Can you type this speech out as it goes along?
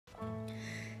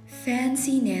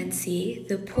Fancy Nancy,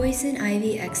 the Poison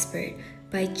Ivy Expert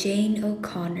by Jane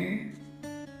O'Connor.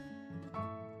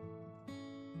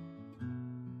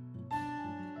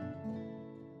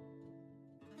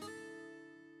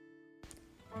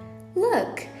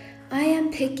 Look, I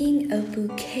am picking a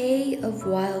bouquet of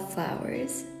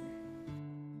wildflowers.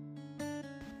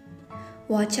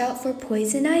 Watch out for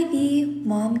poison ivy,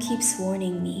 Mom keeps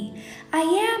warning me. I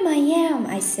am,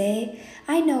 I say.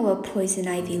 I know what poison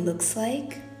ivy looks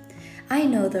like. I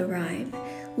know the rhyme.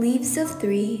 Leaves of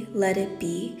 3, let it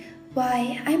be.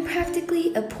 Why, I'm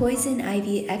practically a poison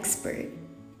ivy expert.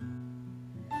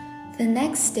 The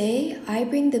next day, I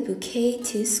bring the bouquet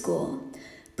to school.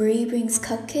 Bree brings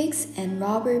cupcakes and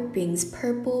Robert brings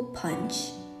purple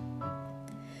punch.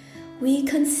 We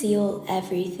conceal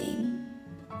everything.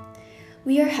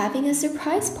 We are having a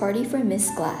surprise party for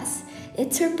Miss Glass.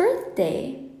 It's her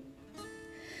birthday.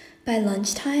 By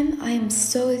lunchtime, I am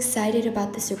so excited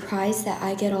about the surprise that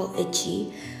I get all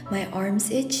itchy. My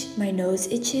arms itch, my nose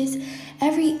itches,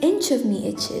 every inch of me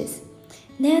itches.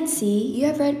 Nancy, you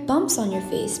have red bumps on your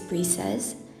face, Bree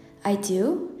says. I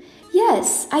do?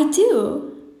 Yes, I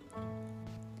do.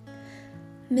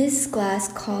 Miss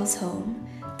Glass calls home.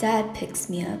 Dad picks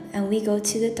me up and we go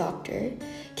to the doctor.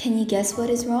 Can you guess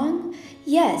what is wrong?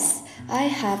 Yes, I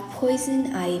have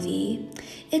poison ivy.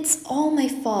 It's all my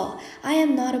fault. I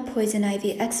am not a poison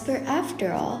ivy expert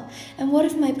after all. And what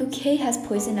if my bouquet has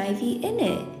poison ivy in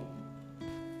it?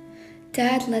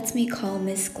 Dad lets me call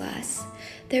Miss Glass.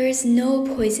 There is no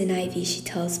poison ivy, she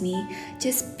tells me,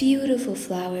 just beautiful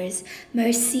flowers.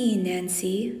 Merci,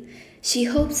 Nancy. She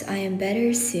hopes I am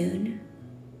better soon.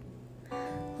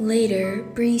 Later,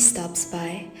 Bree stops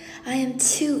by. I am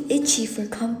too itchy for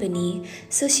company,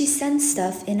 so she sends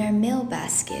stuff in our mail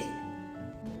basket.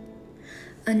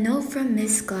 A note from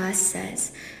Miss Glass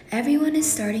says, everyone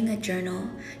is starting a journal.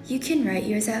 You can write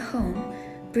yours at home.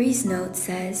 Bree's note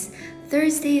says,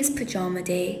 Thursday is pajama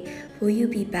day. Will you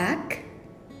be back?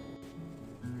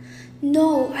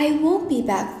 No, I won't be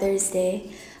back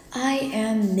Thursday. I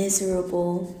am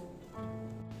miserable.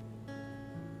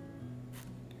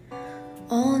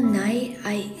 All night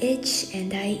I itch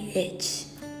and I itch.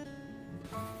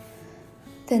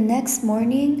 The next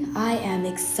morning I am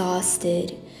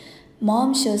exhausted.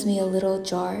 Mom shows me a little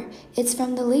jar. It's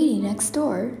from the lady next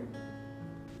door.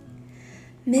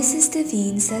 Mrs.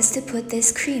 Devine says to put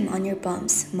this cream on your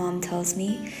bumps, Mom tells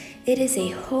me. It is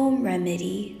a home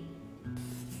remedy.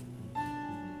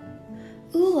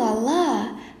 Ooh la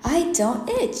la, I don't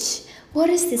itch. What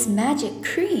is this magic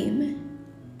cream?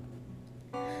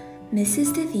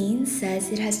 Mrs. Devine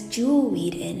says it has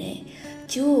jewelweed in it.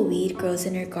 Jewelweed grows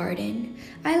in her garden.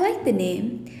 I like the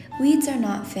name. Weeds are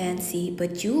not fancy,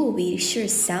 but jewelweed sure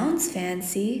sounds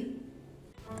fancy.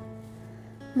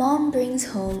 Mom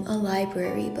brings home a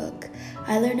library book.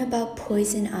 I learn about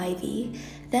poison ivy.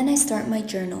 Then I start my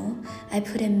journal. I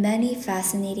put in many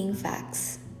fascinating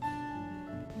facts.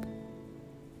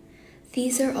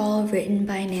 These are all written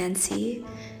by Nancy.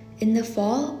 In the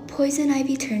fall, poison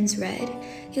ivy turns red.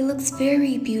 It looks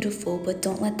very beautiful, but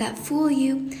don't let that fool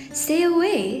you. Stay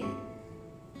away.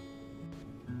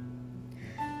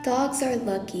 Dogs are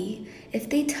lucky. If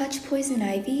they touch poison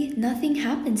ivy, nothing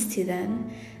happens to them.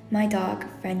 My dog,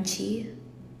 Frenchie.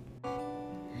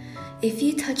 If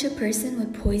you touch a person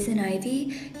with poison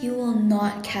ivy, you will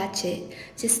not catch it.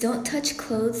 Just don't touch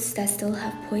clothes that still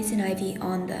have poison ivy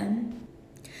on them.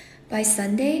 By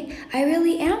Sunday, I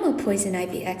really am a poison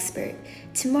ivy expert.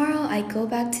 Tomorrow I go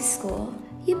back to school.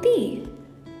 Yippee!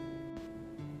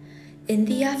 In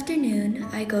the afternoon,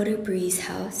 I go to Bree's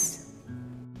house.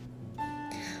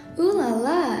 Ooh la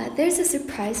la, there's a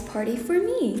surprise party for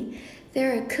me.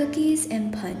 There are cookies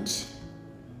and punch.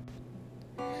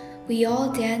 We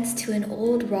all dance to an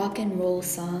old rock and roll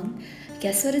song.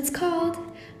 Guess what it's called?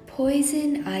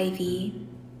 Poison Ivy.